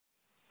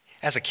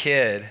As a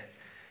kid,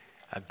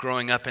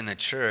 growing up in the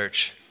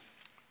church,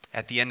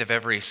 at the end of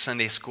every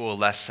Sunday school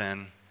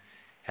lesson,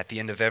 at the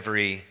end of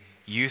every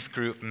youth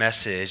group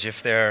message,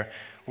 if there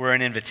were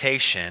an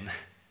invitation,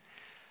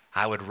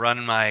 I would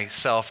run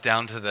myself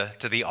down to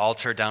the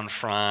altar down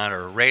front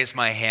or raise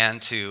my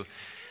hand to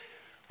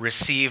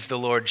receive the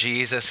Lord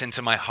Jesus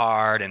into my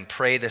heart and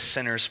pray the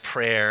sinner's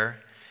prayer.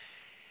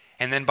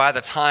 And then by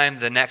the time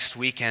the next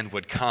weekend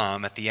would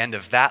come, at the end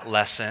of that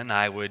lesson,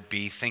 I would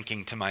be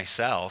thinking to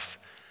myself,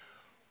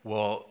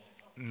 well,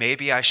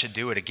 maybe I should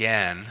do it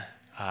again.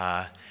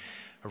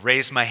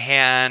 Raise my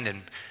hand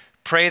and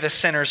pray the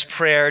sinner's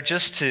prayer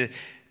just to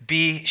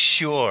be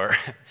sure.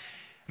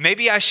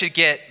 Maybe I should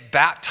get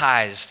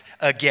baptized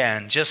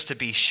again just to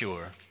be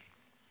sure.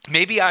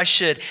 Maybe I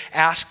should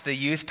ask the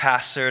youth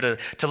pastor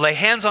to lay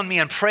hands on me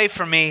and pray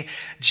for me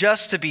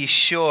just to be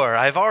sure.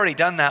 I've already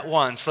done that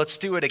once. Let's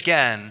do it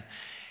again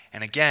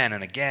and again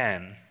and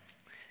again.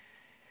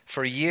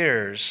 For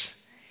years,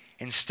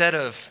 instead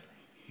of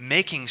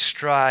making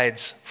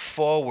strides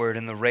forward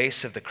in the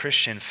race of the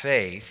Christian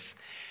faith,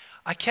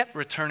 I kept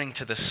returning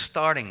to the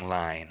starting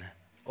line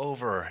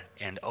over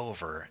and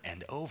over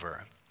and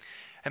over.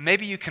 And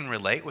maybe you can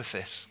relate with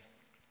this.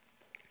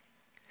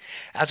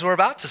 As we're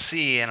about to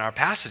see in our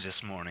passage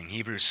this morning,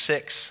 Hebrews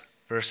 6,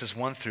 verses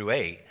 1 through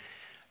 8,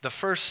 the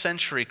first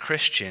century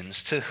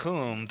Christians to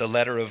whom the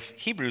letter of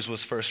Hebrews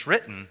was first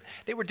written,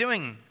 they were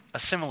doing a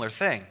similar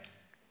thing.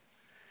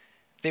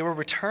 They were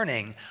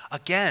returning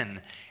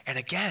again and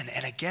again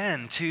and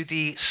again to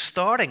the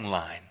starting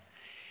line.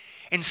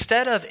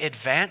 Instead of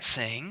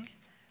advancing,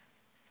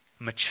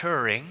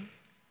 maturing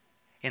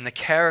in the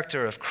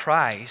character of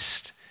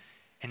Christ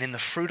and in the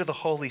fruit of the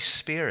Holy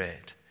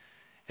Spirit,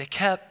 they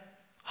kept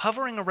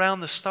hovering around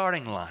the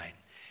starting line.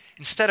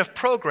 Instead of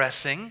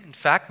progressing, in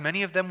fact,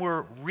 many of them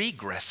were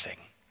regressing.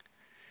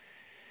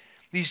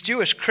 These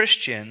Jewish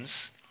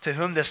Christians to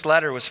whom this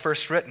letter was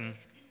first written,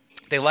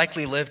 they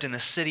likely lived in the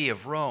city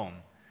of Rome.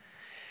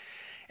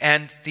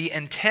 And the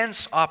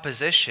intense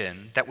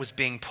opposition that was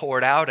being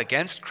poured out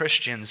against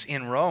Christians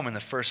in Rome in the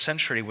first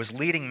century was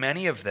leading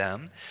many of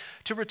them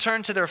to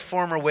return to their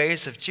former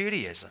ways of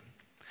Judaism.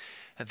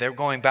 They were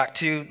going back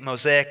to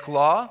Mosaic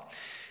law.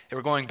 They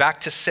were going back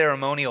to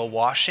ceremonial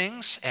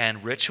washings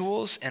and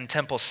rituals and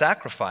temple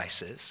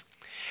sacrifices.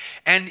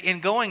 And in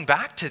going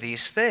back to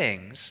these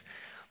things,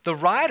 the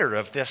writer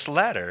of this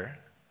letter,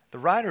 the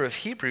writer of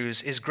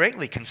Hebrews, is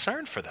greatly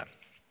concerned for them.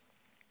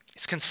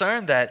 He's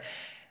concerned that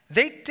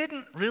they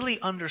didn't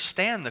really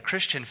understand the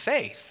Christian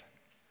faith,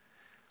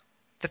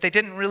 that they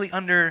didn't really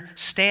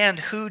understand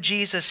who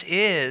Jesus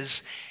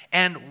is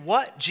and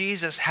what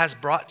Jesus has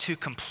brought to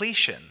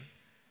completion.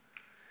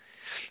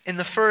 In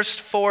the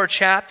first 4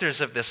 chapters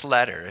of this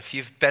letter, if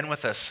you've been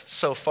with us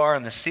so far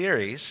in the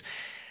series,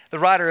 the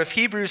writer of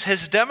Hebrews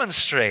has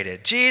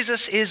demonstrated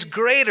Jesus is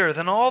greater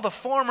than all the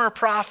former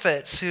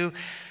prophets who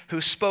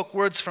spoke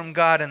words from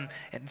God in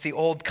the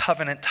old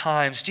covenant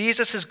times.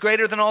 Jesus is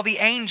greater than all the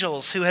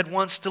angels who had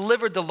once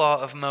delivered the law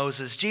of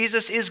Moses.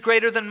 Jesus is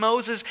greater than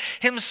Moses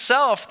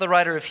himself, the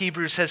writer of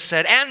Hebrews has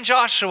said, and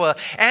Joshua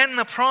and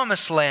the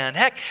promised land.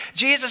 Heck,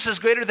 Jesus is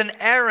greater than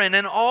Aaron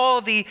and all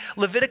the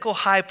Levitical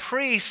high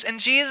priests, and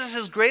Jesus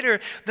is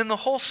greater than the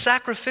whole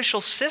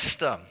sacrificial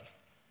system.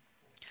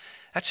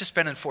 That's just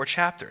been in 4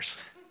 chapters.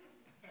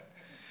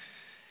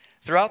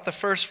 Throughout the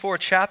first 4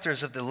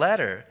 chapters of the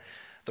letter,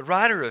 the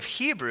writer of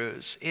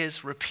Hebrews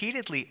is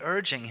repeatedly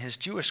urging his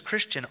Jewish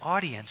Christian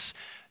audience,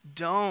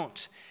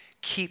 don't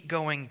keep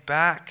going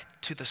back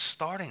to the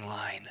starting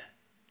line.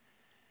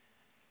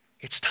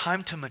 It's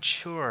time to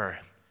mature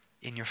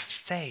in your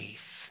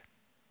faith.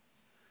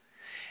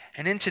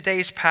 And in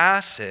today's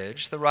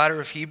passage, the writer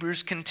of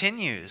Hebrews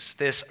continues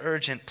this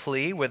urgent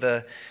plea with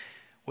a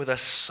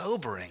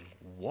sobering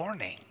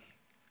warning,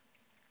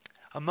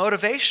 a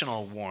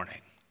motivational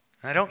warning.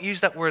 And I don't use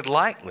that word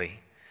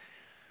lightly.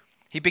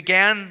 He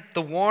began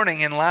the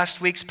warning in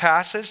last week's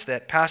passage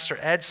that Pastor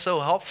Ed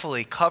so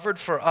helpfully covered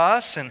for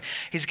us, and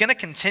he's going to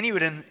continue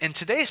it in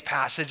today's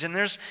passage. And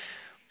there's,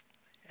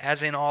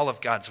 as in all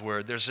of God's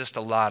word, there's just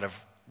a lot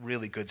of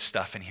really good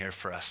stuff in here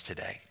for us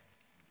today.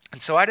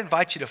 And so I'd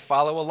invite you to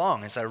follow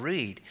along as I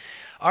read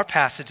our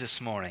passage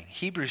this morning,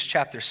 Hebrews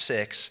chapter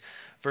 6,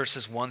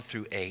 verses 1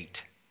 through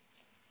 8.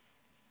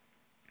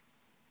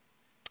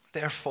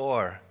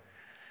 Therefore,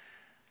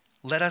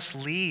 let us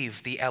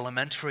leave the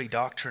elementary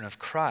doctrine of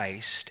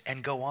Christ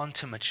and go on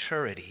to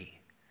maturity,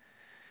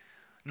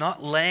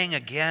 not laying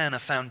again a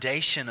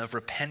foundation of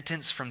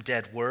repentance from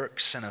dead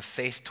works and of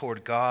faith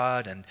toward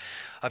God and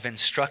of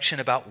instruction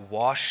about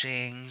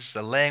washings,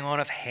 the laying on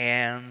of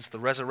hands, the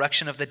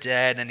resurrection of the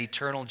dead, and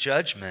eternal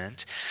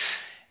judgment.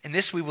 And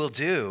this we will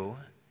do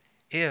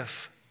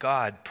if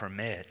God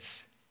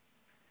permits.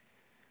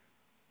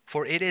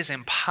 For it is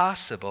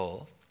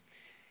impossible,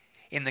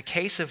 in the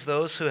case of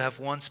those who have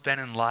once been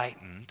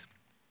enlightened,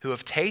 who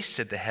have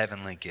tasted the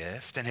heavenly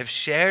gift and have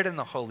shared in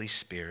the Holy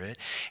Spirit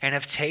and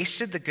have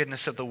tasted the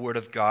goodness of the Word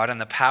of God and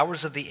the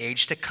powers of the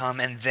age to come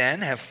and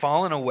then have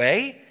fallen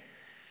away,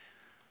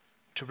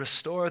 to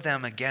restore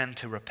them again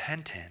to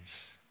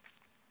repentance.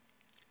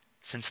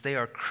 since they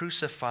are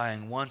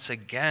crucifying once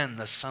again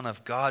the Son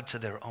of God to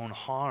their own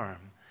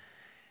harm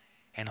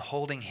and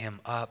holding him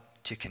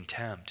up to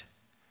contempt.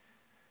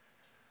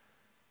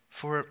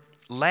 For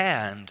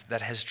land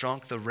that has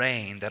drunk the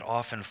rain that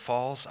often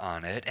falls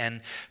on it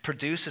and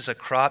produces a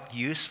crop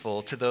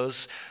useful to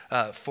those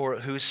for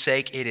whose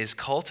sake it is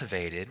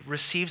cultivated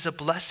receives a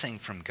blessing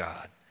from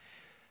God.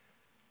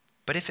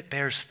 But if it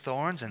bears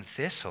thorns and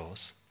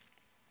thistles,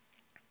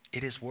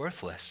 it is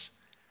worthless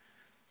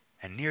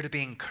and near to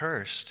being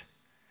cursed,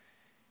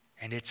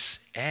 and its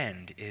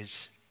end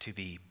is to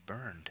be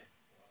burned.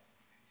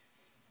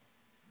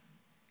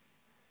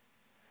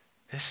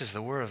 This is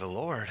the word of the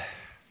Lord.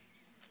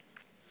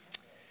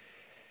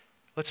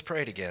 Let's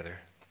pray together.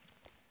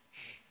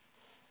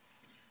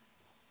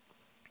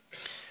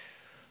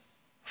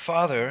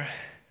 Father,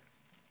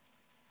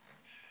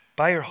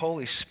 by your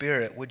Holy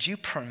Spirit, would you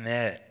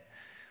permit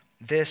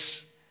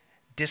this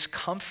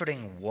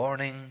discomforting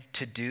warning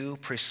to do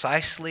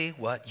precisely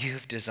what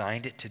you've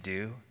designed it to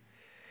do,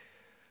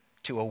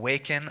 to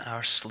awaken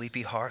our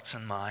sleepy hearts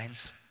and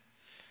minds,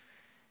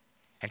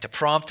 and to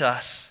prompt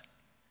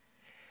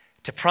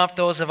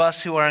those of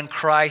us who are in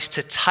Christ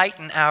to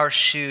tighten our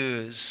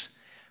shoes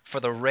for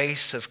the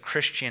race of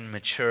Christian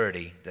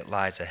maturity that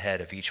lies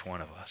ahead of each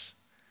one of us.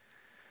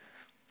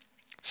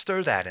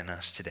 Stir that in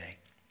us today.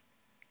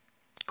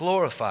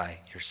 Glorify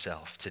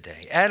yourself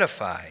today.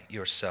 Edify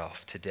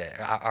yourself today,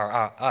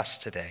 us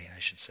today, I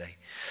should say.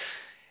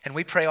 And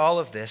we pray all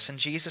of this in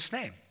Jesus'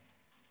 name.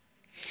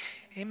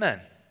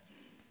 Amen.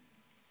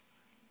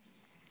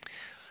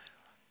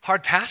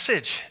 Hard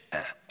passage.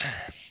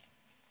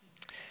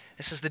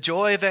 This is the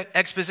joy of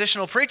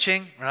expositional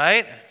preaching,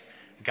 right?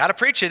 Got to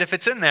preach it if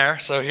it's in there,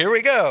 so here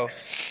we go.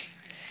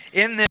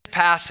 In this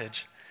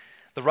passage,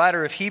 the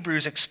writer of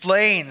Hebrews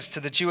explains to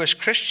the Jewish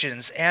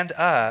Christians and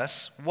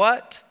us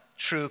what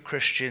true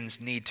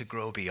Christians need to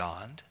grow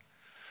beyond,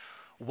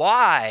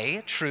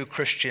 why true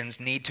Christians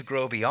need to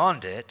grow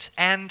beyond it,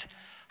 and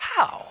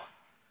how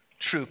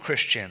true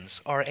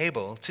Christians are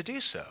able to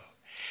do so.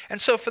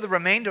 And so for the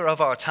remainder of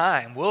our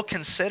time, we'll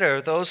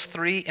consider those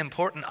three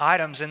important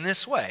items in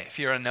this way. If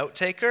you're a note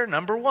taker,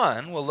 number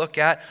one, we'll look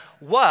at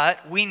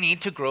what we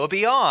need to grow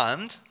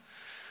beyond.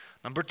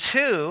 Number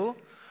two,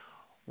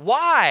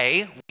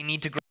 why we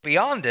need to grow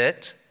beyond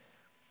it.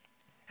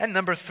 And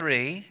number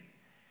three,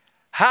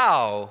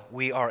 how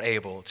we are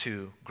able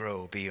to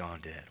grow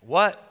beyond it.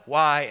 What,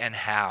 why, and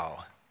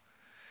how.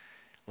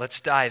 Let's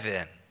dive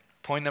in.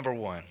 Point number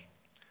one,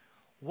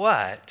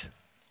 what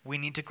we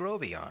need to grow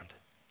beyond.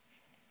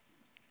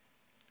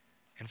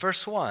 In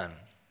verse 1,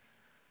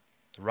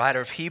 the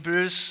writer of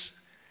Hebrews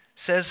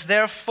says,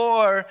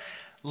 "Therefore,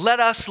 let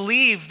us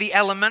leave the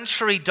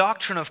elementary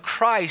doctrine of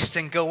Christ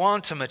and go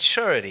on to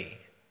maturity."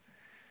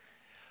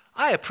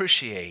 I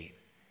appreciate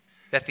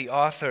that the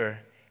author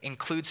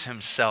includes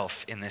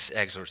himself in this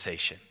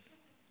exhortation.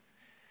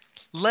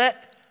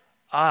 Let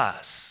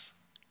us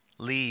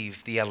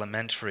leave the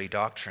elementary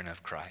doctrine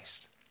of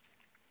Christ.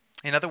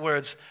 In other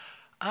words,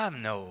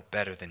 I'm no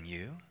better than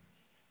you,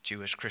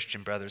 Jewish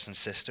Christian brothers and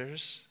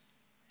sisters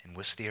and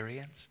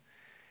Wisterians.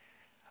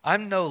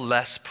 I'm no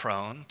less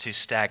prone to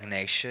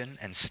stagnation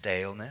and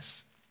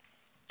staleness.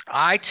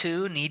 I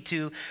too need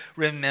to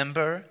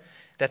remember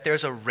that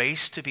there's a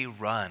race to be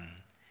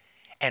run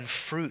and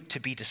fruit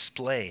to be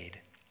displayed.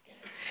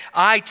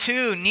 I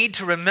too need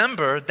to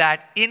remember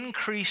that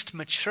increased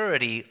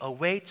maturity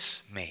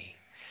awaits me.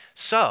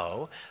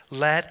 So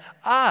let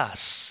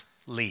us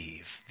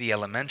leave the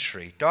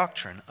elementary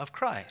doctrine of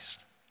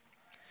Christ.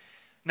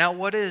 Now,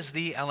 what is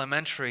the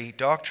elementary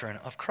doctrine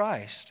of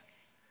Christ?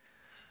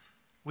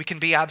 We can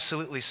be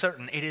absolutely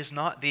certain it is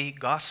not the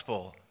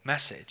gospel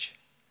message.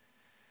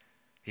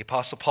 The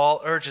Apostle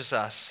Paul urges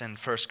us in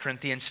 1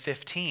 Corinthians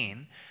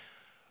 15,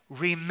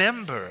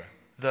 remember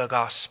the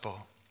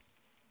gospel.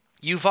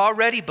 You've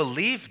already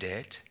believed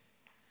it.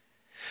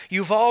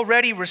 You've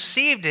already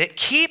received it.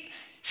 Keep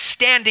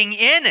standing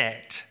in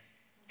it,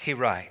 he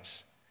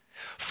writes.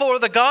 For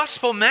the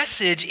gospel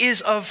message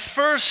is of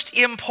first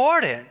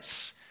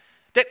importance,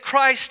 that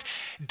Christ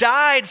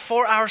died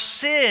for our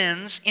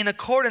sins in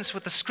accordance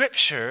with the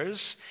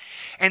Scriptures,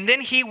 and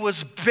then he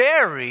was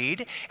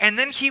buried, and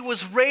then he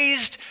was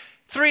raised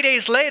 3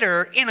 days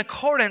later in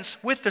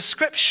accordance with the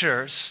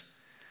Scriptures.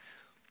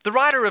 The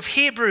writer of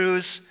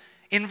Hebrews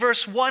in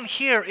verse 1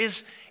 here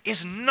is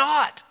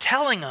not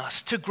telling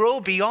us to grow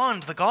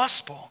beyond the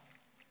gospel.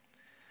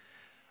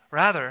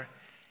 Rather,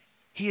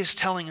 he is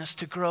telling us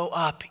to grow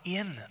up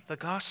in the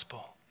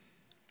gospel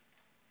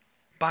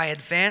by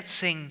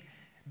advancing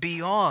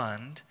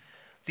beyond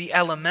the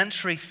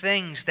elementary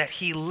things that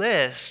he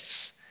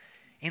lists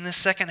in the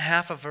second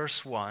half of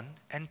verse 1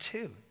 and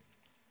 2.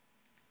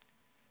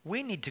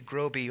 We need to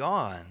grow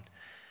beyond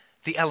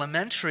the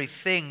elementary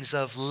things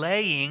of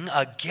laying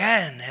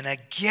again and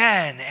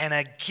again and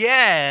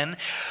again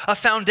a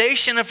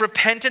foundation of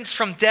repentance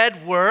from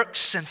dead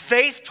works and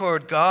faith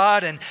toward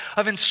God, and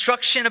of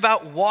instruction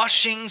about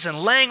washings and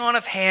laying on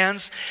of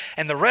hands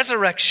and the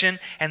resurrection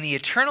and the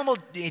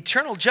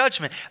eternal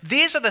judgment.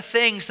 These are the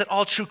things that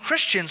all true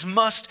Christians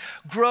must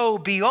grow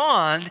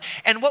beyond,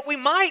 and what we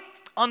might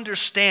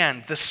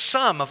understand the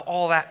sum of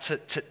all that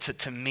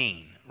to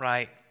mean,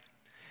 right?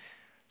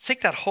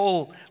 Take that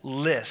whole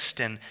list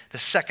in the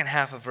second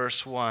half of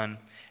verse 1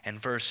 and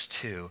verse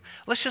 2.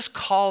 Let's just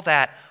call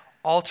that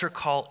altar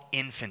call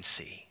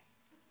infancy.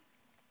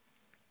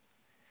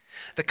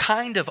 The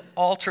kind of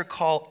altar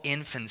call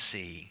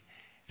infancy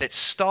that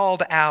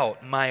stalled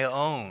out my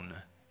own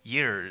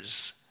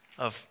years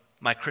of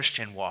my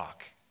Christian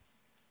walk.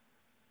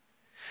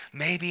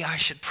 Maybe I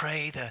should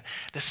pray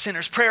the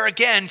sinner's prayer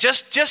again,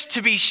 just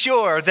to be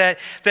sure that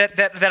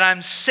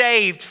I'm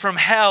saved from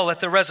hell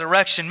at the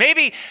resurrection.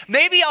 Maybe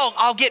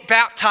I'll get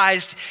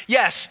baptized.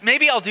 Yes,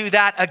 maybe I'll do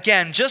that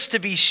again, just to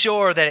be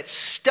sure that it's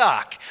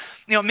stuck.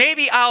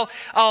 Maybe I'll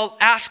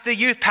ask the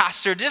youth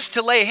pastor just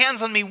to lay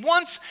hands on me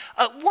once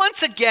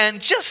again,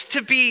 just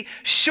to be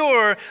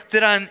sure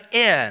that I'm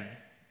in.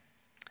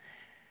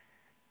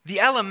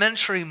 The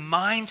elementary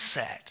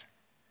mindset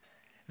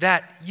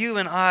that you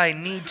and I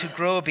need to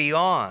grow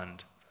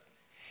beyond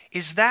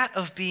is that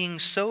of being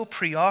so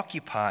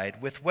preoccupied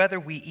with whether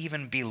we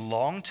even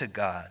belong to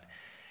God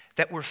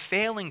that we're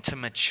failing to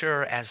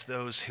mature as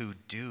those who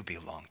do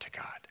belong to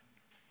God.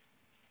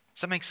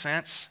 Does that make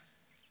sense?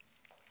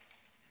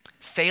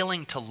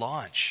 Failing to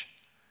launch.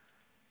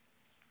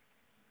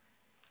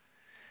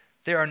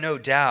 There are no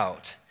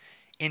doubt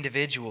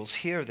individuals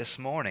here this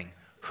morning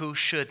who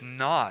should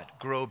not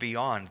grow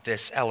beyond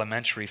this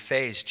elementary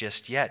phase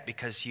just yet,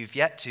 because you've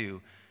yet to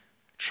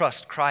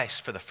trust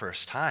Christ for the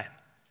first time.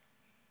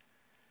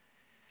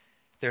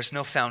 There's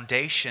no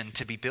foundation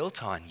to be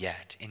built on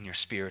yet in your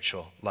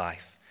spiritual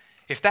life.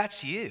 If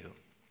that's you,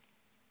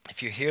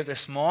 if you're here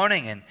this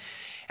morning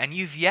and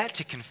you've yet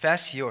to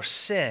confess your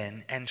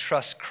sin and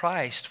trust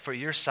Christ for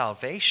your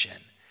salvation,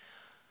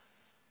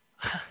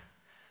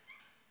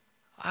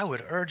 I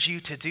would urge you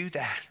to do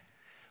that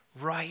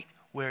right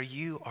where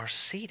you are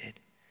seated.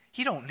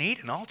 You don't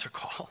need an altar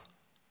call.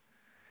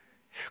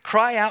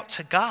 Cry out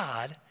to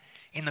God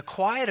in the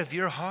quiet of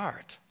your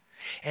heart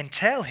and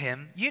tell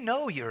him you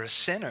know you're a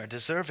sinner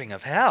deserving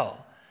of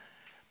hell,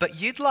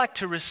 but you'd like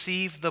to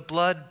receive the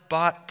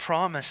blood-bought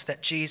promise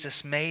that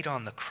Jesus made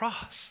on the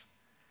cross.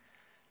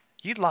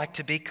 You'd like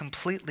to be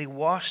completely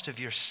washed of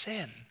your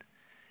sin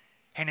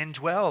and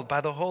indwelled by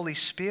the Holy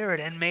Spirit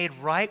and made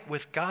right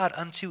with God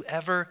unto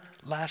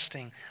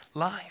everlasting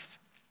life.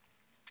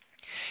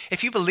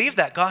 If you believe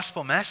that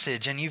gospel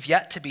message and you've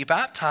yet to be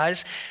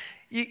baptized,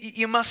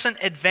 you mustn't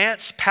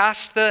advance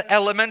past the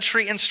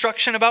elementary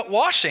instruction about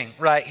washing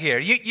right here.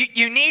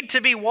 You need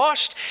to be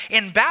washed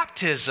in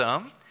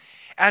baptism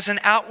as an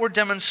outward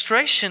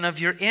demonstration of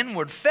your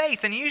inward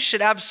faith. And you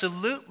should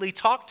absolutely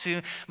talk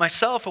to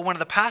myself or one of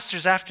the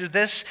pastors after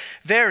this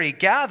very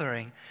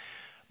gathering.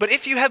 But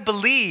if you have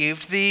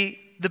believed the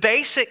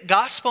basic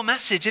gospel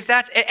message, if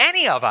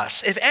any of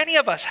us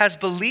has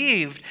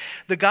believed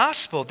the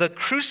gospel, the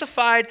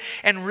crucified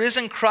and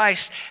risen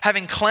Christ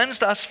having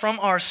cleansed us from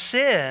our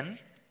sin,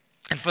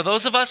 and for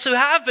those of us who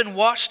have been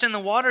washed in the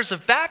waters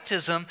of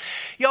baptism,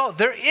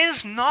 there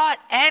is not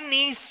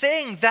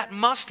anything that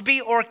must be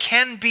or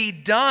can be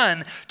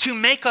done to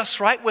make us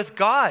right with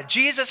God.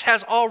 Jesus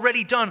has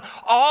already done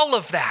all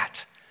of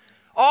that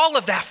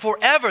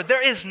forever.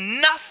 There is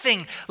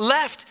nothing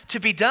left to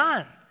be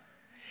done.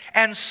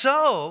 And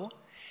so,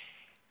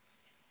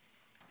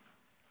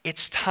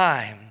 it's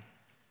time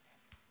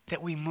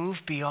that we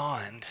move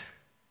beyond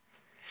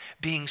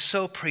being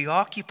so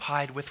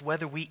preoccupied with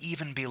whether we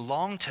even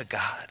belong to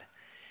God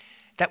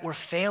that we're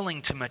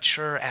failing to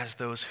mature as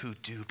those who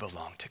do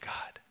belong to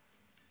God.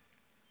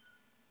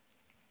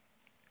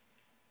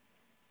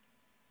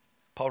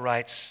 Paul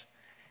writes,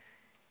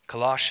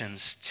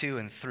 Colossians 2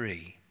 and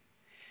 3,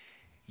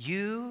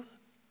 you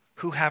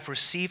who have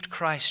received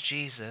Christ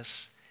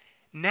Jesus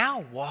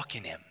now walk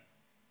in him.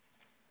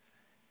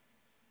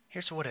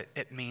 Here's what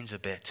it means a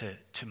bit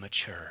to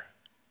mature.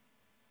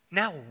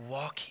 Now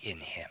walk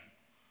in him.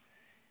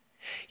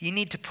 You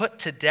need to put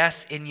to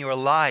death in your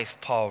life,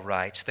 Paul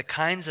writes, the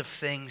kinds of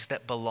things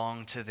that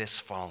belong to this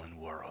fallen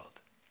world.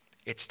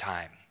 It's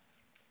time.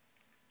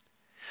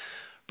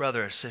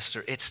 Brother or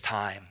sister, it's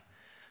time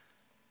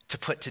to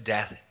put to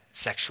death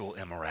sexual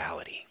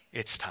immorality.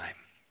 It's time.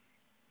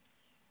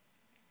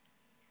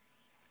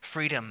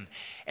 Freedom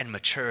and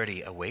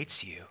maturity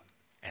awaits you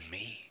and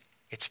me.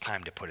 It's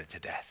time to put it to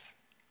death.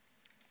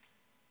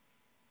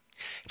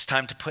 It's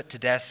time to put to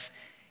death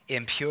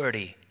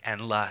impurity and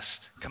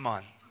lust. Come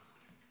on.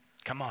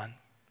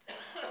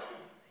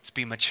 Let's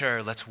be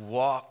mature. Let's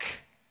walk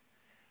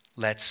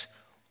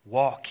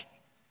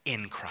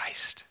in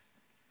Christ.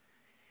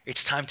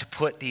 It's time to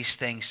put these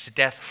things to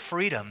death.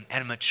 Freedom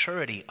and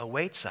maturity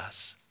awaits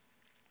us.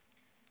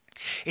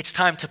 It's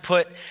time to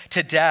put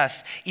to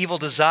death evil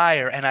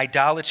desire and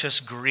idolatrous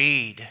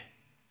greed.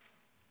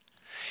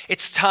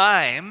 It's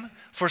time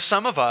for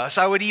some of us,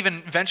 I would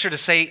even venture to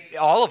say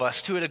all of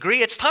us to a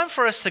degree, it's time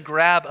for us to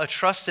grab a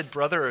trusted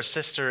brother or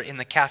sister in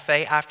the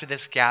cafe after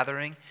this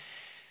gathering.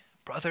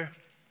 Brother,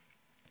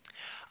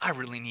 I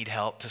really need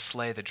help to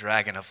slay the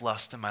dragon of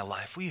lust in my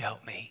life. Will you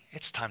help me?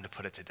 It's time to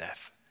put it to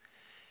death.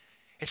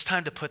 It's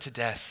time to put to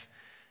death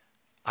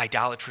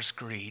idolatrous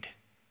greed.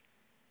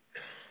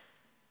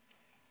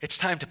 It's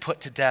time to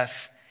put to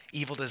death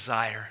evil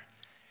desire.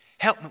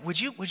 Help me.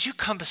 Would you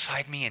come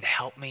beside me and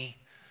help me?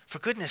 For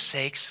goodness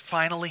sakes,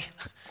 finally.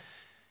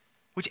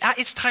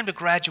 It's time to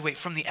graduate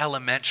from the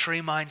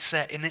elementary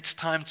mindset, and it's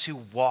time to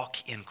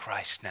walk in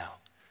Christ now.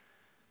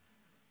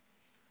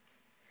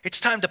 It's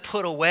time to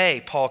put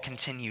away, Paul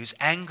continues,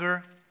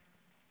 anger,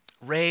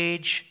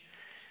 rage,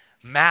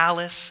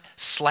 malice,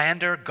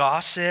 slander,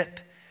 gossip,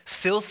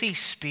 filthy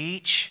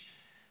speech,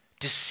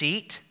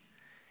 deceit.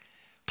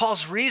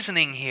 Paul's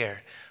reasoning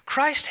here,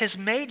 Christ has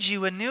made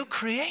you a new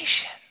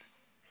creation.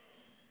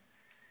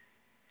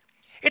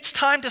 It's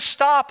time to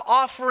stop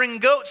offering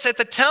goats at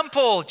the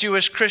temple,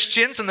 Jewish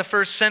Christians in the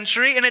first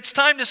century, and it's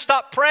time to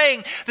stop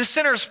praying the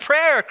sinner's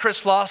prayer,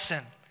 Chris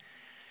Lawson.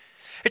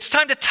 It's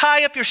time to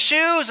tie up your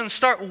shoes and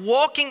start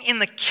walking in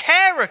the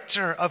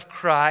character of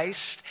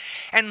Christ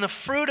and the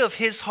fruit of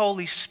his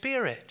Holy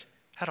Spirit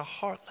at a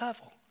heart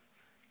level.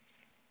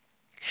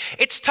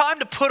 It's time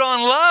to put on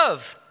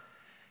love.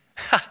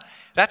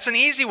 That's an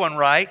easy one,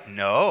 right?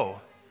 No.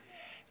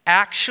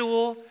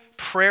 Actual,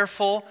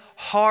 prayerful,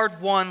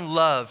 hard-won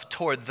love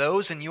toward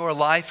those in your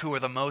life who are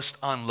the most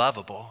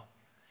unlovable.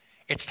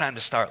 It's time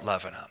to start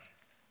loving them.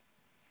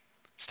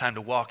 It's time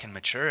to walk in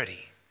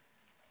maturity.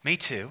 Me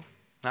too.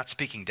 Not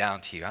speaking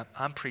down to you.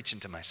 I'm preaching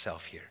to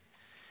myself here.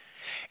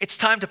 It's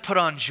time to put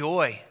on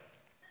joy.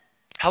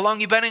 How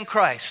long you been in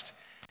Christ?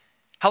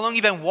 How long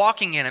you been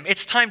walking in him?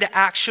 It's time to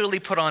actually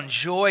put on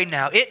joy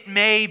now. It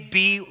may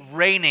be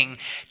raining,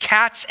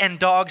 cats and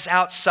dogs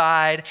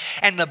outside,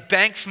 and the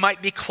banks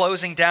might be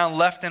closing down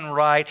left and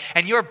right,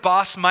 and your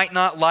boss might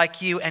not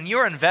like you, and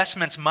your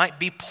investments might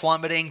be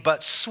plummeting,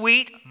 but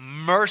sweet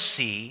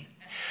mercy,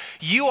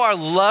 you are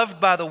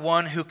loved by the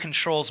one who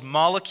controls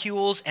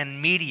molecules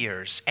and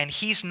meteors, and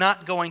he's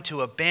not going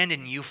to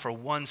abandon you for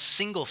one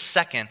single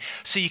second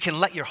so you can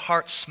let your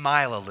heart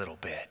smile a little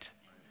bit.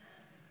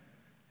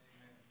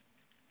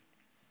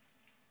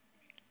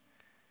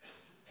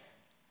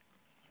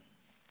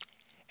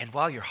 And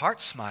while your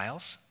heart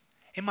smiles,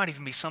 it might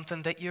even be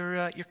something that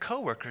your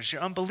coworkers,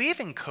 your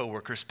unbelieving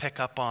coworkers pick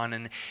up on.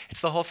 And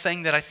it's the whole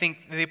thing that I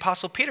think the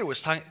Apostle Peter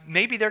was talking.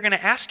 Maybe they're going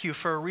to ask you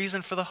for a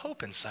reason for the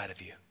hope inside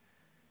of you.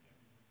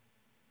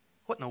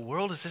 What in the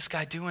world is this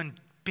guy doing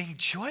being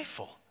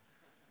joyful?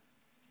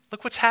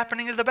 Look what's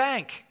happening to the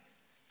bank.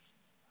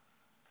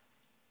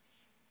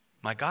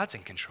 My God's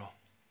in control.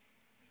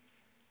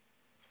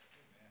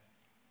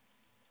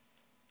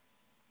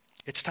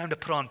 It's time to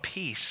put on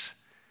peace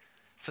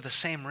for the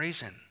same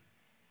reason.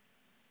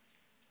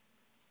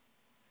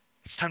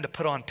 It's time to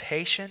put on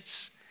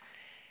patience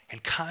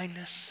and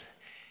kindness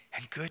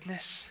and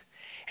goodness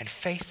and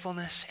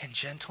faithfulness and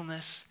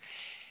gentleness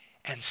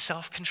and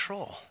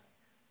self-control.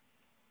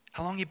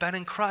 How long you been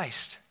in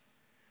Christ?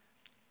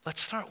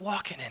 Let's start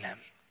walking in him.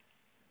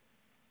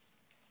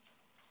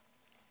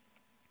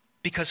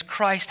 Because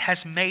Christ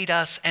has made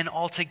us an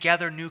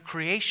altogether new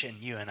creation,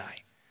 you and I.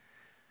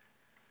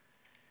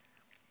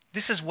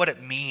 This is what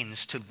it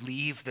means to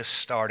leave the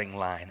starting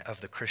line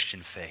of the Christian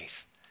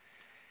faith,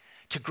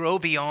 to grow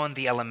beyond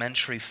the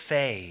elementary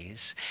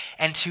phase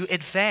and to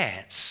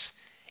advance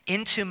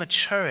into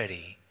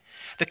maturity,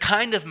 the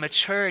kind of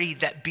maturity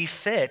that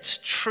befits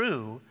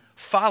true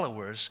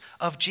followers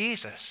of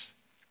Jesus.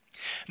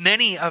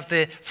 Many of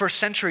the first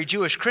century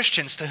Jewish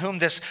Christians to whom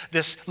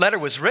this letter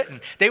was written,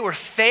 they were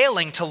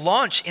failing to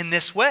launch in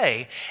this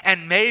way,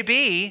 and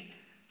maybe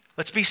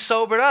let's be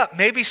sobered up.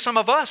 Maybe some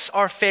of us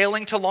are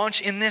failing to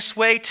launch in this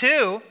way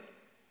too.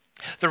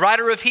 The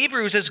writer of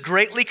Hebrews is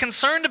greatly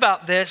concerned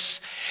about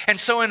this. And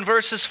so in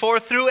verses 4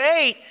 through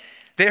 8,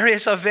 there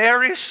is a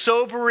very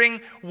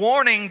sobering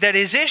warning that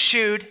is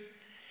issued.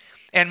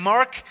 And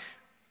mark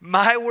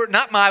my word,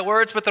 not my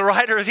words, but the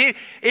writer of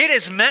Hebrews, it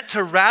is meant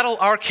to rattle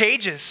our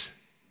cages.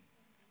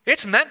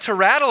 It's meant to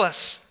rattle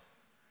us.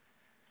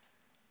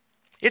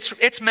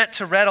 It's meant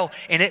to rattle,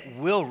 and it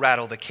will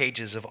rattle the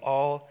cages of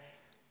all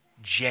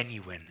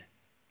genuine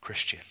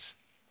Christians.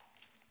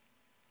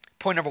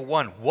 Point number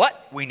 1,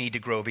 what we need to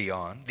grow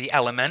beyond, the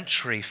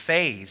elementary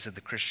phase of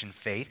the Christian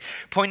faith.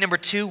 Point number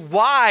 2,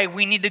 why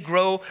we need to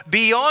grow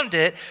beyond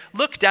it.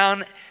 Look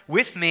down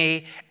with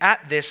me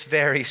at this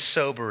very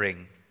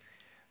sobering,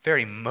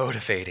 very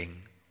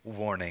motivating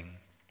warning.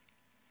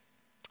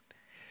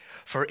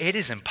 For it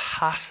is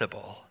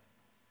impossible,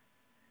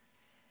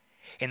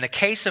 in the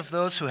case of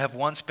those who have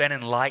once been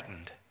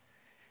enlightened,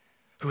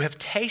 who have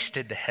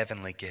tasted the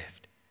heavenly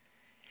gift,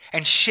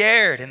 and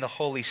shared in the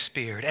Holy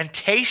Spirit and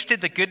tasted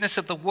the goodness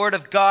of the Word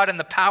of God and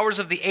the powers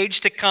of the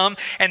age to come,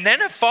 and then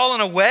have fallen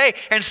away.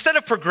 Instead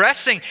of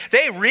progressing,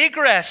 they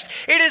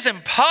regressed. It is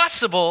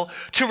impossible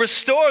to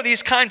restore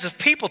these kinds of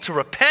people to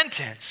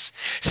repentance,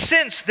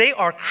 since they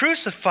are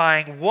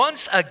crucifying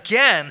once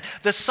again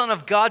the Son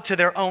of God to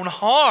their own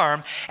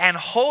harm and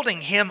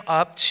holding him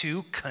up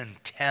to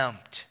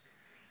contempt.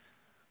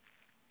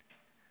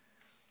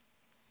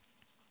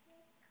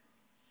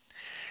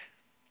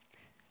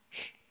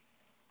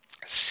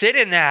 Sit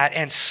in that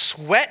and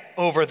sweat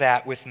over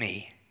that with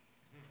me.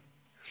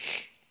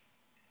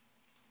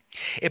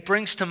 It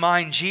brings to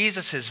mind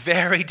Jesus'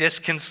 very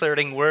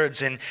disconcerting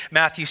words in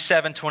Matthew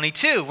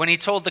 7:22 when he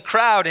told the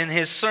crowd in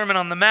his Sermon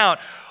on the Mount,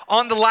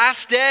 on the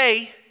last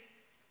day,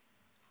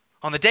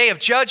 on the day of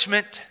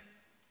judgment,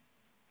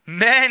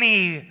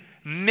 many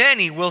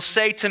will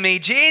say to me,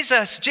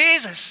 Jesus,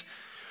 Jesus,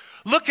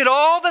 look at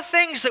all the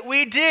things that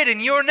we did in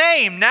your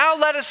name. Now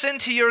let us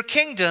into your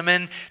kingdom.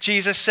 And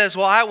Jesus says,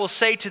 well, I will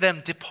say to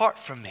them, depart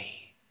from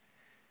me,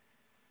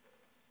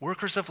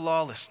 workers of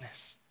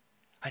lawlessness.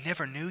 I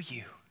never knew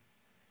you,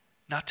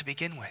 not to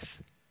begin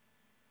with.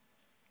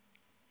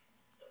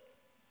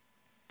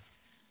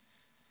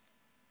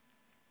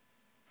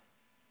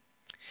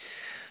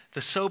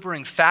 The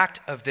sobering fact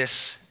of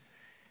this,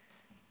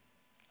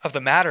 of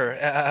the matter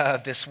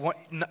of this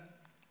one,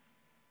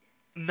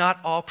 not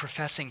all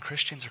professing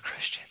Christians are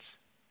Christians.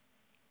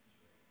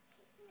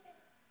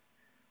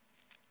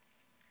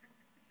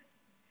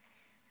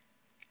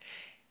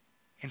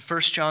 In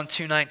 1 John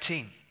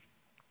 2:19,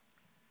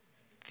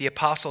 the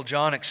Apostle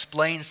John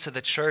explains to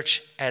the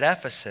church at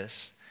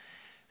Ephesus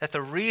that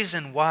the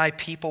reason why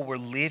people were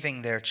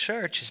leaving their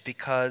church is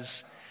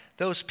because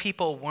those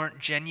people weren't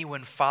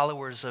genuine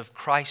followers of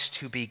Christ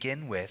to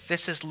begin with.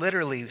 This is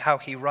literally how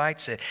he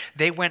writes it.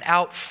 They went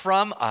out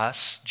from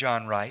us,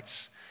 John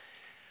writes,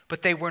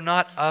 but they were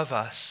not of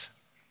us.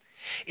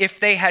 If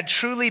they had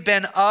truly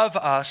been of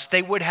us,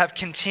 they would have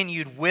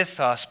continued with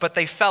us, but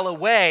they fell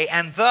away,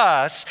 and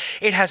thus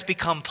it has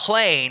become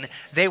plain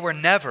they were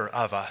never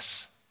of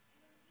us.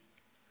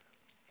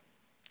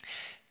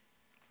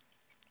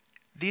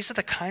 These are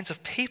the kinds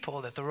of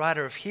people that the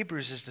writer of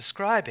Hebrews is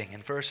describing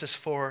in verses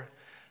 4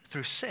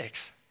 through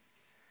 6.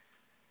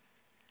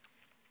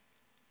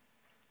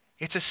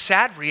 It's a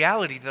sad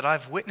reality that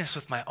I've witnessed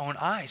with my own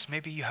eyes.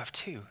 Maybe you have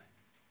too.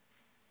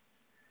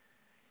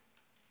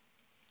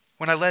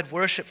 When I led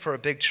worship for a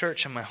big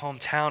church in my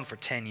hometown for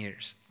 10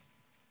 years,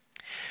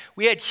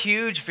 we had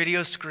huge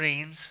video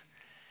screens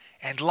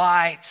and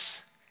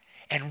lights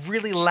and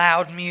really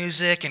loud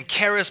music and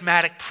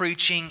charismatic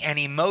preaching and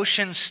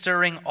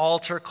emotion-stirring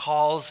altar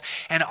calls,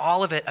 and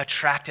all of it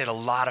attracted a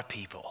lot of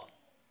people.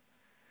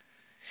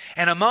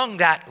 And among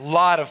that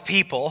lot of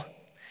people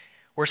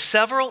were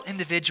several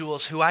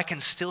individuals who I can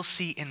still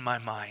see in my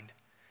mind.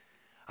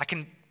 I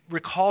can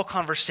recall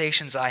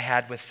conversations I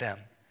had with them.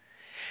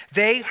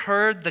 They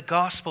heard the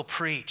gospel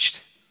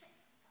preached.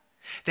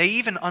 They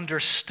even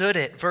understood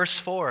it. Verse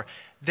 4,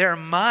 their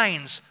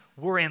minds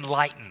were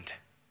enlightened.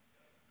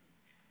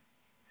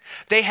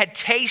 They had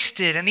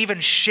tasted and even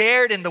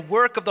shared in the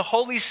work of the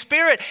Holy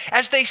Spirit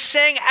as they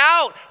sang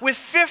out with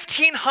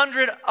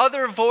 1,500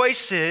 other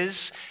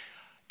voices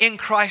in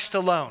Christ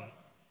alone.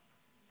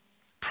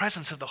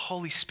 Presence of the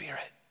Holy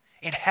Spirit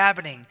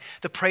inhabiting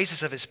the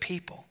praises of his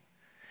people.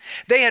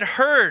 They had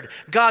heard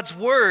God's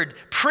word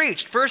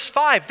preached. Verse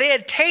 5, they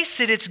had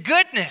tasted its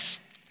goodness.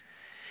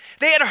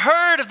 They had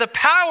heard of the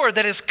power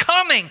that is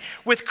coming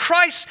with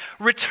Christ's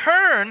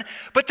return,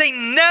 but they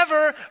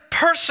never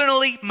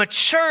personally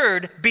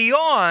matured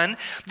beyond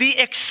the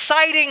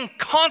exciting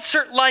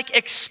concert-like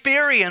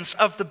experience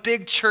of the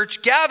big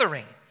church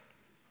gathering.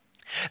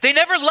 They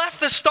never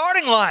left the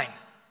starting line,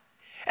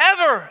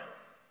 ever.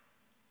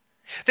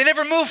 They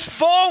never moved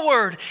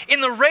forward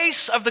in the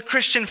race of the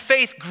Christian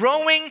faith,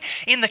 growing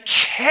in the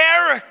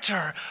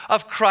character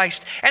of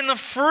Christ and the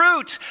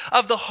fruit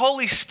of the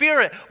Holy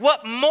Spirit.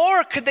 What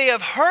more could they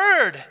have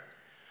heard?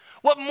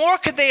 What more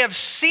could they have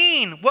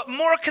seen? What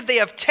more could they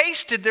have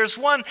tasted? There's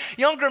one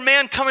younger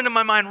man coming to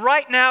my mind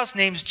right now. His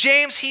name's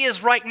James. He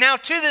is right now,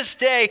 to this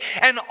day,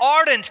 an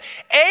ardent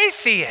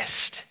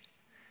atheist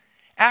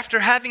after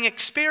having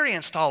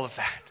experienced all of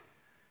that.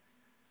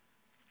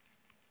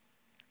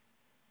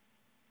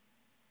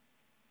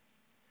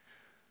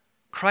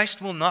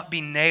 Christ will not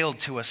be nailed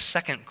to a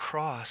second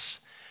cross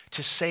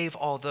to save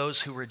all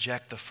those who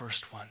reject the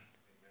first one.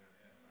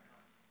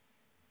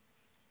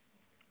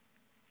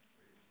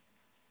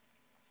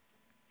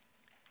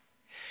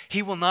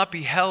 He will not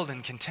be held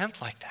in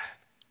contempt like that.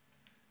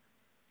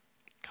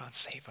 God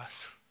save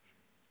us.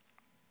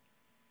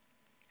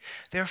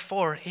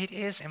 Therefore, it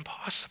is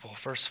impossible,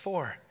 verse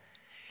 4.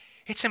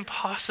 It's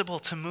impossible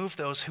to move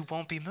those who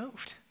won't be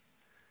moved.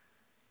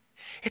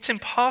 It's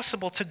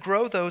impossible to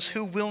grow those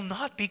who will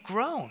not be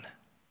grown.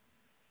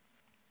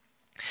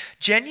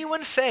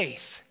 Genuine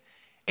faith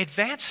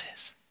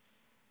advances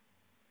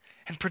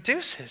and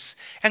produces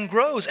and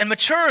grows and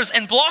matures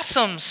and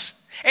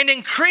blossoms and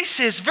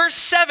increases. Verse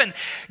 7,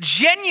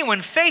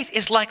 genuine faith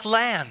is like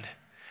land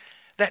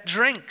that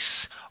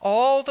drinks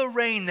all the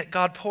rain that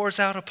God pours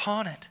out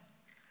upon it.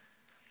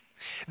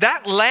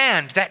 That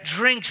land that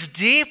drinks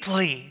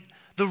deeply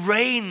the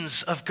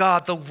rains of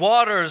God, the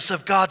waters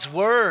of God's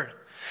word.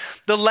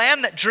 The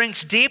land that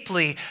drinks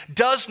deeply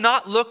does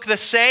not look the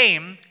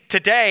same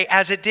today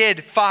as it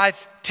did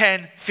 5,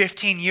 10,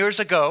 15 years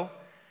ago,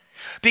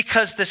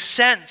 because the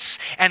scents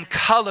and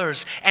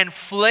colors and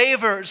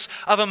flavors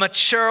of a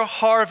mature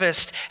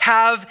harvest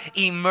have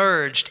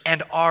emerged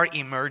and are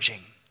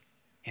emerging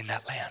in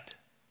that land.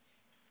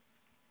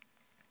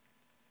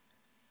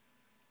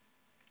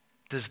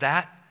 Does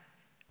that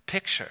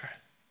picture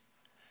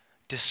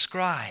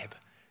describe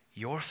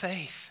your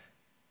faith?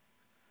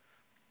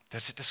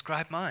 Does it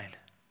describe mine?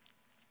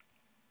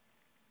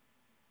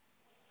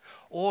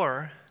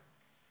 Or,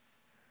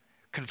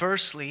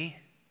 conversely,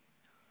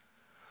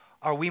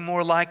 are we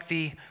more like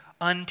the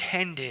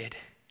untended,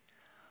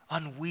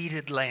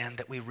 unweeded land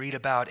that we read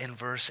about in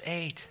verse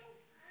 8?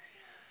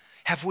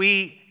 Have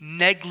we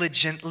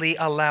negligently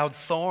allowed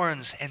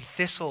thorns and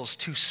thistles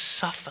to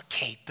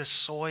suffocate the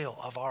soil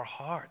of our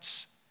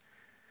hearts?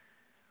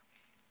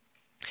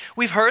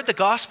 We've heard the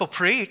gospel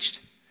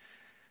preached.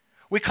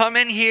 We come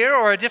in here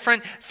or a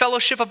different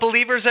fellowship of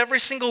believers every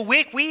single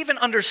week. We even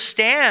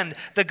understand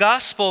the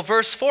gospel.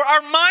 Verse 4,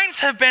 our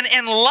minds have been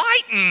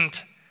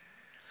enlightened.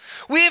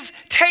 We've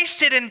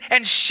tasted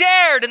and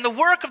shared in the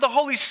work of the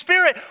Holy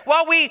Spirit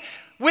while we,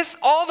 with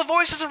all the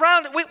voices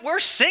around, we're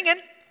singing,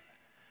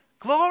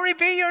 glory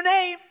be your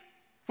name.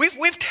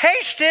 We've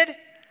tasted.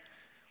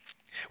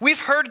 We've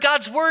heard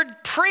God's word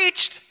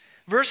preached.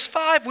 Verse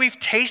 5, we've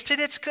tasted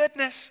its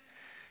goodness.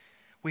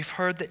 We've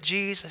heard that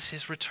Jesus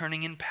is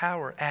returning in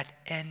power at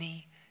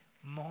any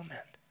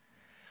moment.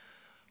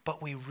 But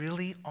we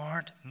really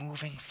aren't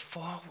moving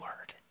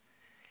forward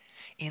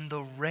in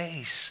the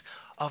race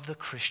of the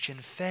Christian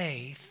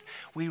faith.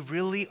 We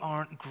really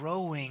aren't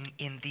growing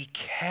in the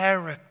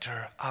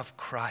character of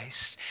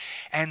Christ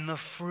and the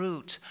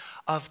fruit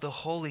of the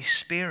Holy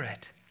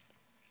Spirit.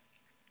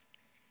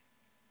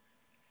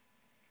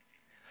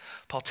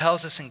 Paul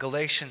tells us in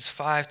Galatians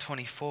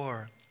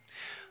 5:24,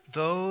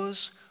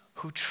 those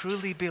who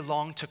truly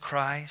belong to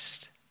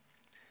Christ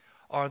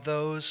are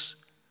those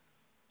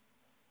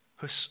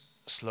who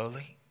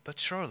slowly but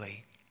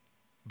surely,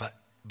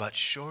 but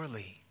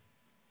surely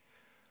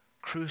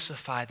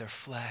crucify their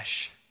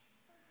flesh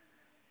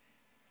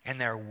and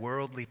their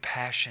worldly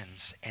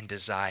passions and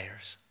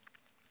desires.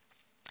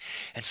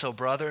 And so,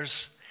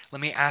 brothers, let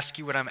me ask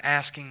you what I'm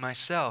asking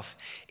myself.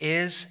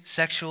 Is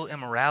sexual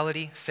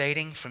immorality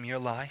fading from your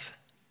life?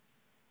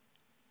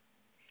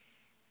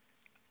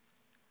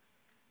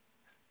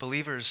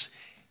 Believers,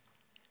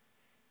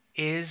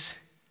 is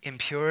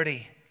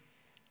impurity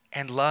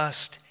and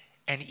lust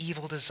and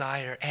evil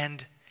desire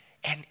and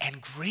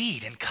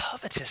greed and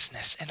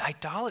covetousness and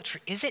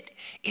idolatry, is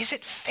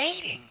it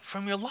fading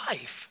from your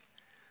life?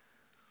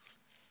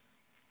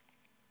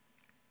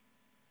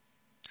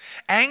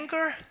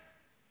 Anger,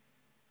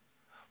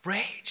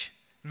 rage,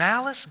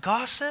 malice,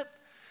 gossip,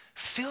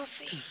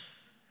 filthy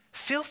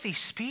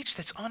speech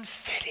that's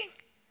unfitting,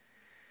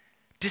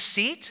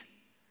 deceit,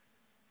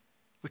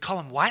 we call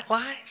them white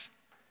lies.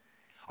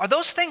 Are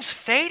those things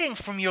fading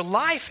from your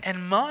life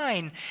and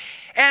mine?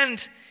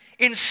 And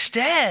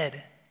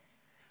instead,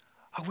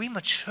 are we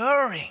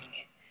maturing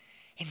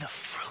in the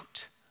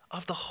fruit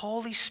of the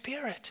Holy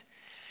Spirit?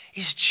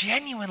 Is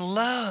genuine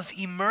love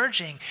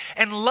emerging?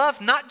 And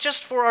love not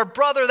just for our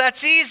brother,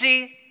 that's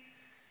easy,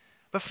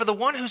 but for the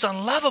one who's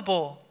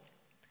unlovable.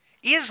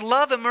 Is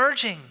love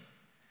emerging?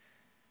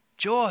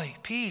 Joy,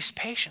 peace,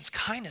 patience,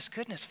 kindness,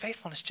 goodness,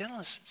 faithfulness,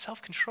 gentleness, and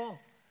self-control.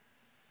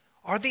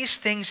 Are these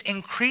things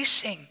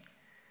increasing?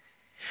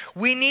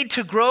 We need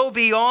to grow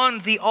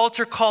beyond the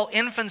altar call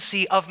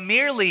infancy of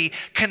merely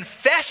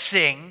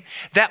confessing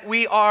that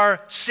we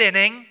are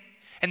sinning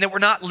and that we're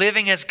not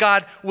living as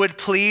God would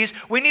please.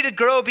 We need to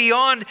grow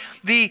beyond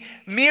the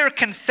mere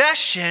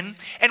confession,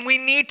 and we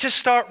need to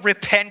start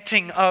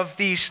repenting of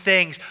these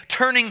things,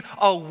 turning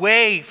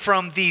away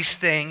from these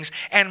things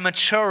and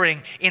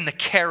maturing in the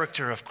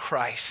character of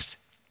Christ.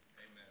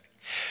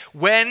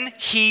 When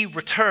he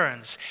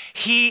returns,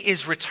 he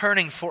is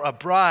returning for a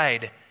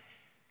bride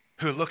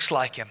who looks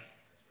like him.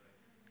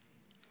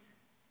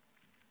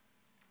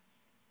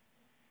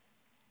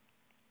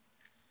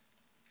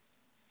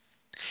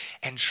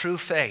 And true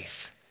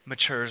faith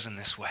matures in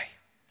this way.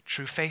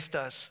 True faith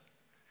does.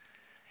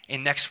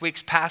 In next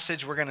week's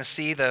passage, we're going to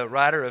see the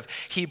writer of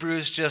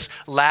Hebrews just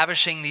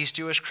lavishing these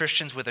Jewish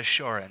Christians with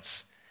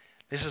assurance.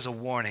 This is a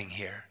warning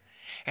here.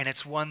 And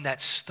it's one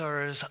that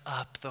stirs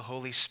up the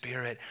Holy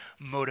Spirit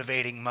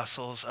motivating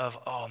muscles of,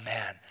 oh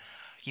man,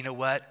 you know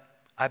what?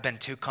 I've been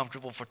too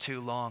comfortable for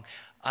too long.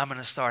 I'm going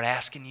to start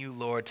asking you,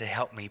 Lord, to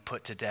help me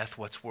put to death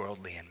what's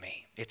worldly in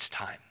me. It's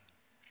time.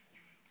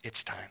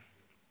 It's time.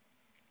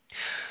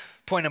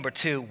 Point number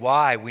 2,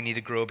 why we need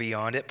to grow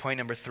beyond it. Point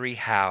number 3,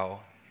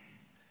 how.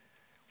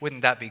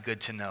 Wouldn't that be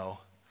good to know?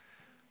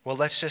 Well,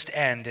 let's just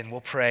end and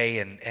we'll pray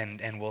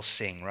and we'll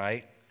sing,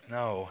 right?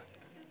 No.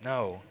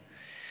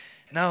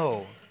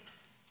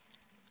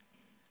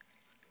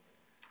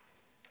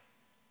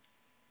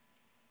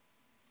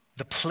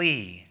 the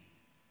plea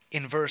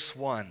in verse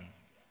 1.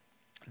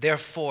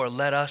 Therefore,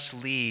 let us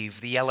leave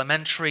the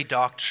elementary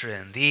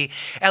doctrine, the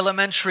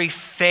elementary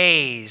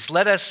phase.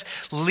 Let us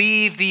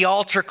leave the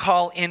altar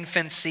call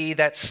infancy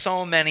that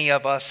so many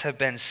of us have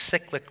been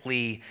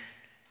cyclically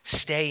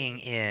staying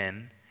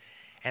in,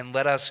 and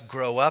let us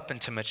grow up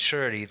into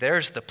maturity.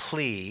 There's the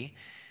plea.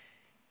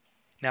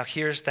 Now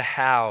here's the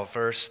how,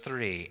 verse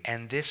 3.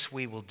 And this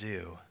we will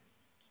do.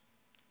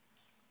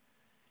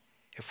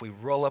 If we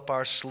roll up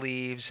our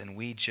sleeves and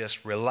we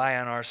just rely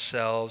on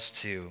ourselves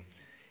to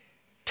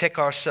pick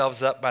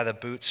ourselves up by the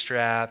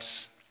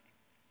bootstraps.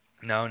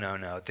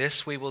 No.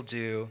 This we will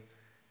do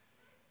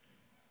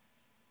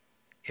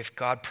if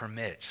God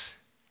permits.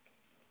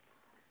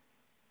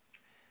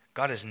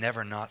 God is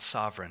never not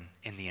sovereign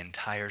in the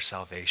entire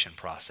salvation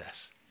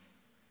process.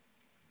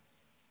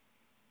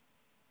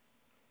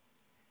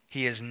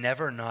 He is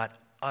never not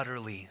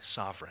utterly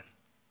sovereign.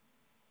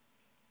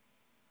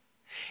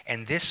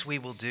 And this we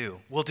will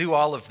do. We'll do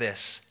all of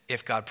this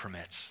if God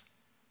permits.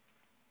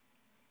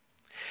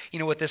 You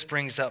know what this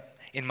brings up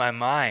in my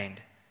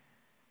mind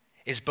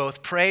is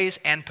both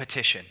praise and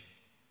petition.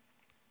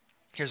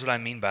 Here's what I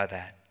mean by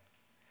that.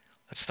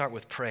 Let's start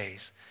with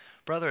praise.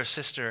 Brother or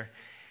sister,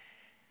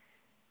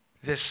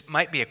 this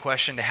might be a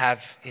question to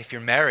have if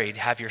you're married,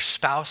 have your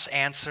spouse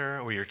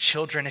answer, or your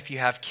children if you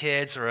have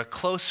kids, or a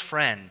close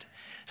friend.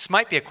 This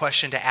might be a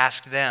question to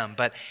ask them,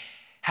 but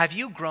have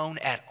you grown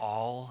at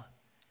all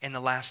in the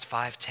last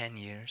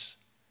 5-10 years?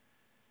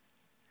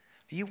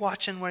 Are you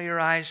watching where your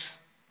eyes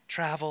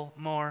travel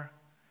more?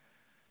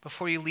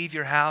 Before you leave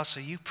your house,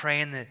 are you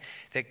praying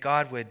that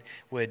God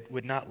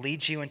would not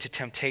lead you into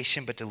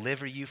temptation but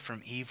deliver you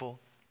from evil?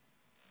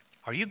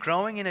 Are you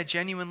growing in a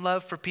genuine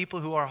love for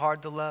people who are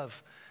hard to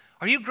love?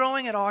 Are you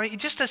growing at all?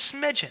 Just a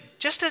smidgen.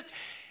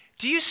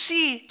 Do you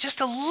see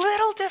just a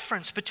little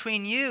difference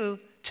between you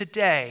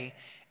today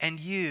and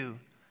you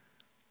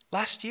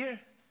last year?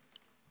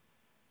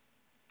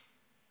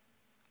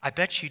 I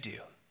bet you do.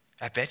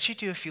 I bet you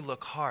do if you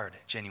look hard,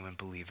 genuine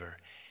believer,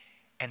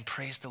 and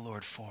praise the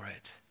Lord for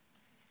it,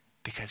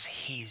 because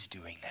He's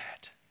doing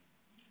that.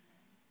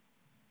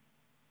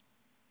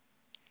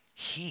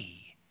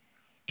 He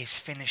is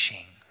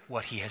finishing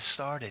what He has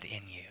started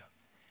in you.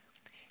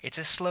 It's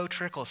a slow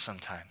trickle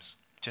sometimes.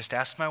 Just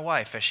ask my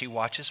wife as she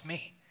watches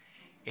me.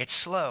 It's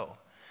slow.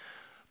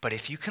 But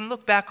if you can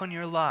look back on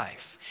your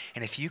life,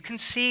 and if you can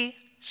see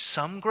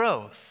some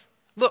growth,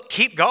 look,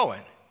 keep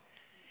going.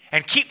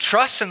 And keep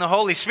trusting the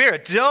Holy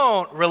Spirit.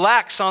 Don't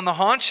relax on the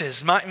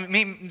haunches.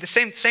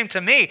 The same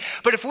to me.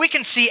 But if we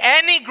can see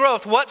any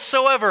growth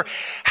whatsoever,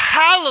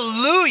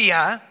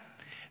 hallelujah,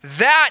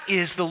 that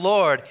is the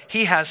Lord.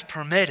 He has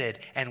permitted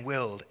and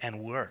willed and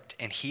worked.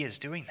 And He is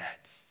doing that.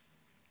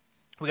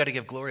 We got to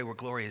give glory where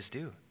glory is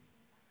due.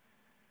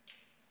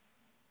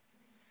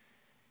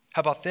 How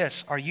about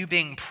this? Are you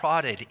being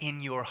prodded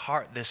in your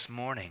heart this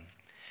morning?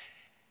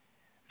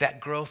 That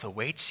growth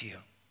awaits you.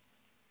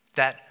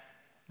 That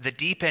the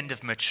deep end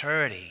of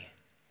maturity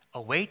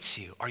awaits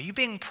you. Are you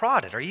being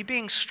prodded? Are you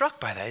being struck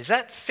by that? Is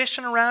that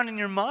fishing around in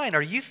your mind?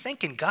 Are you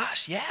thinking,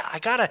 gosh, yeah, I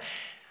gotta,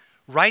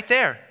 right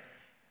there.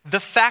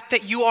 The fact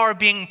that you are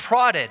being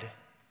prodded,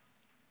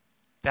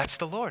 that's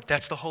the Lord,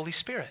 that's the Holy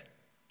Spirit.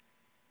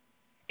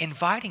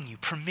 Inviting you,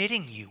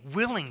 permitting you,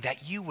 willing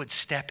that you would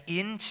step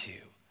into,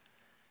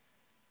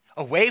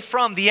 away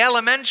from the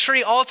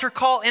elementary altar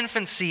call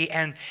infancy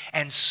and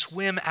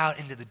swim out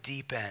into the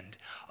deep end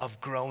of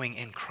growing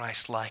in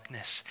Christ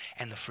likeness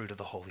and the fruit of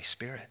the Holy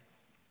Spirit.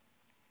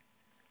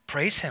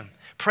 Praise Him.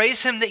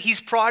 Praise Him that He's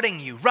prodding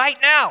you right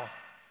now.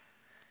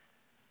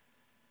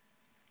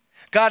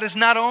 God is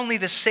not only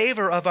the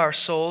saver of our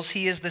souls,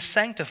 He is the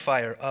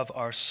sanctifier of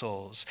our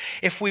souls.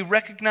 If we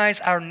recognize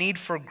our need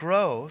for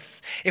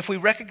growth, if we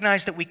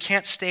recognize that we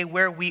can't stay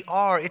where we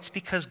are, it's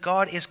because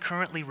God is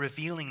currently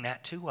revealing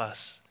that to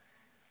us.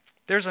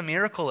 There's a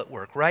miracle at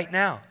work right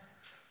now.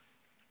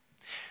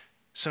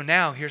 So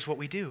now, here's what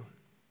we do.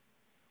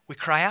 We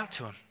cry out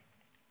to Him.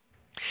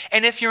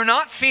 And if you're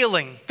not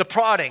feeling the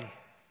prodding,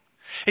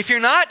 if you're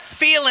not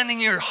feeling in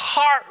your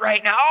heart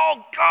right now,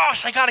 oh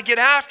gosh, I got to get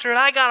after it.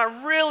 I got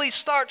to really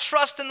start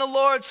trusting the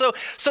Lord so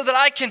that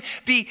I can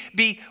be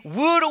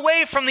wooed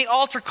away from the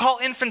altar call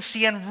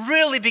infancy and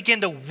really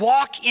begin to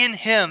walk in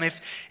Him.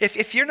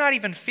 If you're not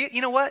even feeling,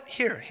 you know what?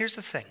 Here's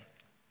the thing.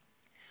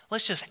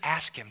 Let's just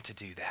ask Him to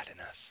do that in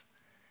us.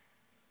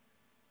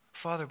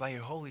 Father, by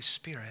your Holy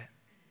Spirit,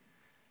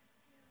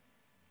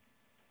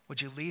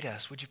 would you lead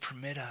us? Would you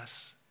permit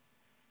us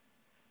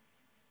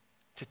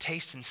to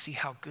taste and see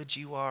how good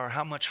you are,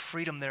 how much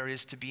freedom there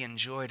is to be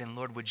enjoyed? And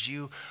Lord, would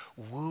you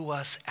woo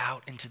us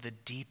out into the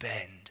deep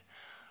end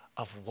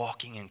of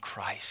walking in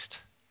Christ,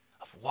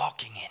 of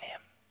walking in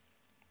Him?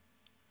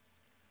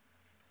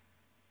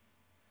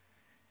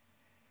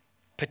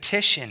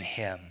 Petition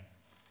Him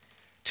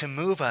to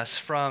move us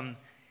from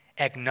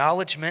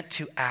acknowledgement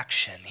to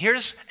action.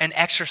 Here's an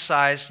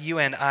exercise you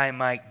and I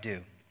might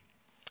do.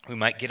 We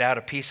might get out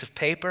a piece of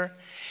paper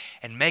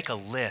and make a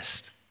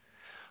list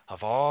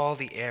of all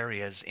the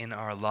areas in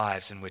our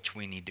lives in which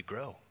we need to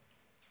grow.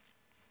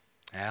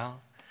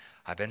 Well,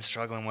 I've been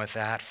struggling with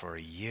that for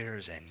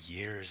years and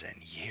years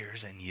and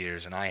years and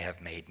years, and I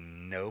have made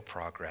no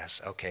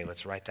progress. Okay,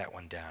 let's write that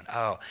one down.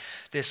 Oh,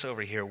 this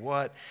over here,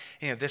 what?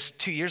 This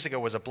 2 years ago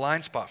was a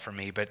blind spot for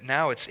me, but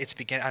now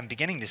I'm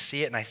beginning to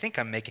see it, and I think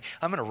I'm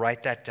going to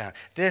write that down.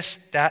 This,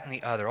 that, and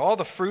the other. All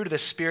the fruit of the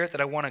Spirit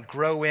that I want to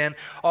grow in,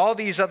 all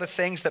these other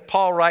things that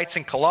Paul writes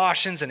in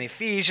Colossians and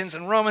Ephesians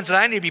and Romans that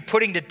I need to be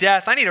putting to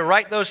death. I need to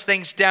write those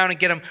things down and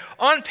get them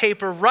on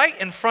paper right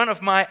in front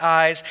of my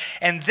eyes,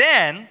 and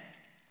then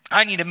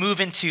I need to move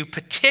into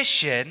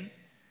petition,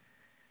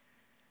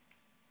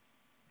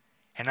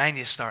 and I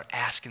need to start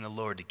asking the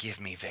Lord to give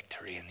me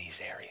victory in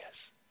these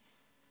areas.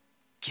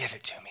 Give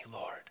it to me,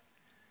 Lord.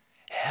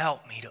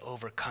 Help me to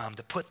overcome,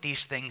 to put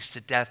these things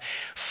to death.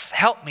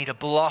 Help me to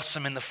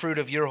blossom in the fruit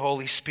of your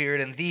Holy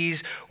Spirit in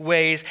these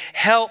ways.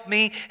 Help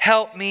me,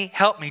 help me,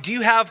 help me. Do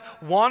you have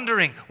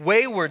wandering,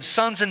 wayward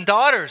sons and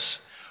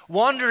daughters?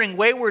 Wandering,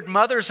 wayward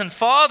mothers and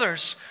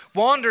fathers,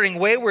 wandering,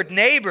 wayward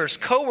neighbors,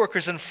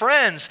 coworkers, and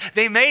friends.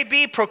 They may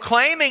be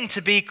proclaiming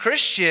to be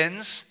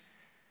Christians,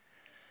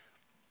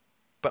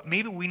 but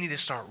maybe we need to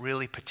start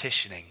really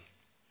petitioning.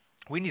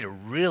 We need to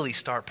really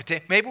start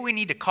petitioning. Maybe we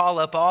need to call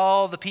up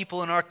all the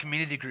people in our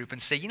community group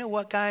and say, you know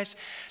what, guys?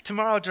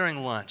 Tomorrow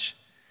during lunch,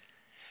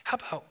 how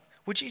about,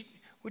 would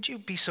you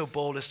be so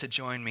bold as to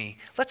join me?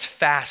 Let's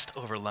fast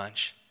over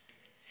lunch.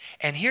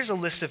 And here's a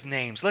list of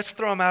names. Let's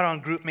throw them out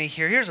on GroupMe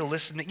here. Here's a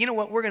list of names. You know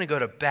what? We're going to go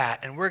to bat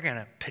and we're going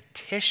to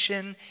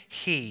petition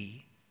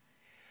He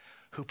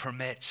who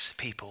permits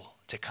people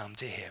to come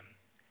to Him,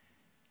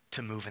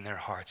 to move in their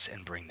hearts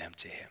and bring them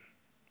to Him.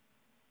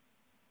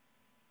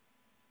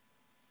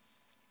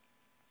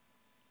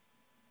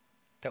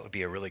 That would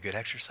be a really good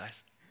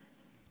exercise.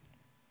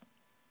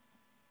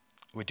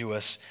 It would do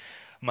us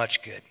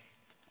much good.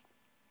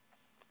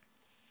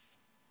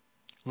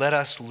 Let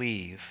us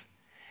leave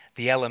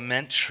the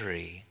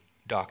elementary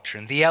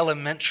doctrine, the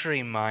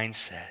elementary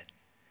mindset.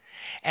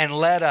 And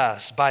let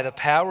us, by the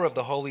power of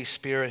the Holy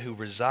Spirit who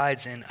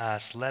resides in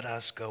us, let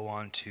us go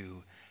on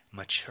to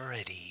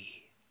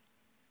maturity.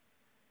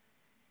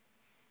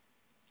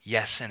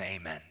 Yes and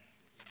amen.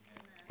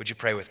 Would you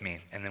pray with me?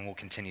 And then we'll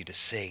continue to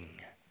sing.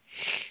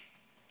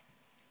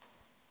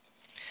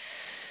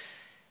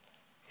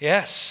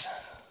 Yes,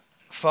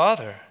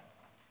 Father,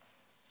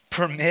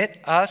 permit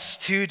us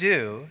to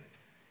do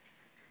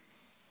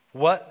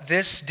what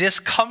this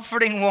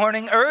discomforting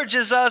warning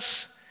urges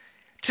us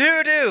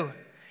to do.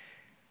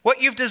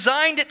 What you've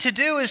designed it to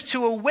do is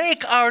to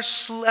awaken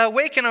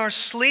our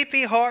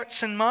sleepy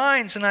hearts and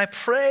minds. And I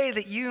pray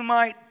that you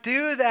might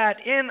do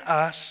that in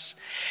us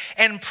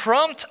and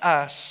prompt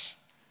us,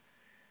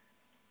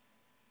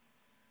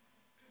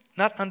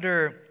 not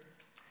under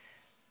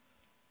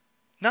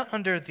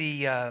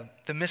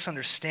the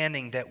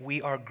misunderstanding that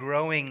we are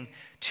growing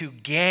to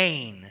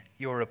gain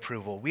your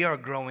approval. We are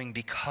growing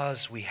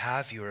because we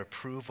have your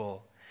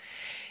approval.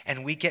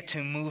 And we get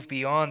to move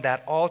beyond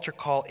that altar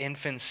call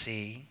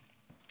infancy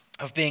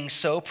of being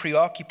so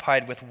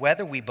preoccupied with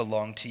whether we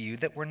belong to you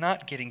that we're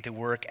not getting to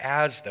work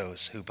as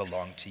those who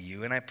belong to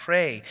you. And I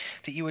pray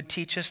that you would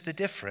teach us the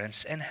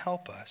difference and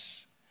help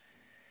us.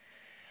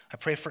 I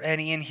pray for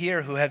any in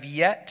here who have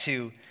yet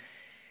to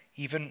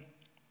even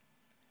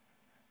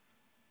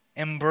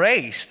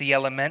embrace the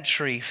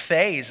elementary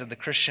phase of the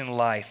Christian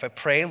life. I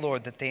pray,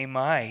 Lord, that they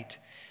might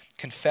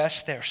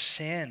confess their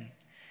sin,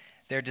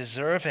 their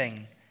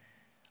deserving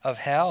of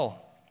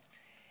hell,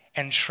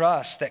 and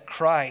trust that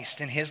Christ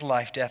in his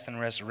life, death, and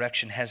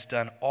resurrection has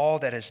done all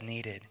that is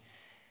needed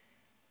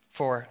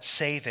for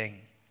saving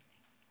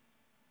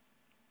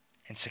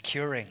and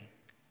securing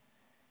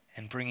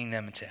and bringing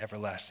them into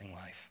everlasting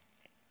life.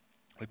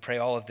 We pray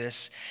all of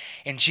this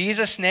in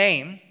Jesus'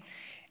 name.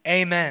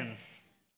 Amen.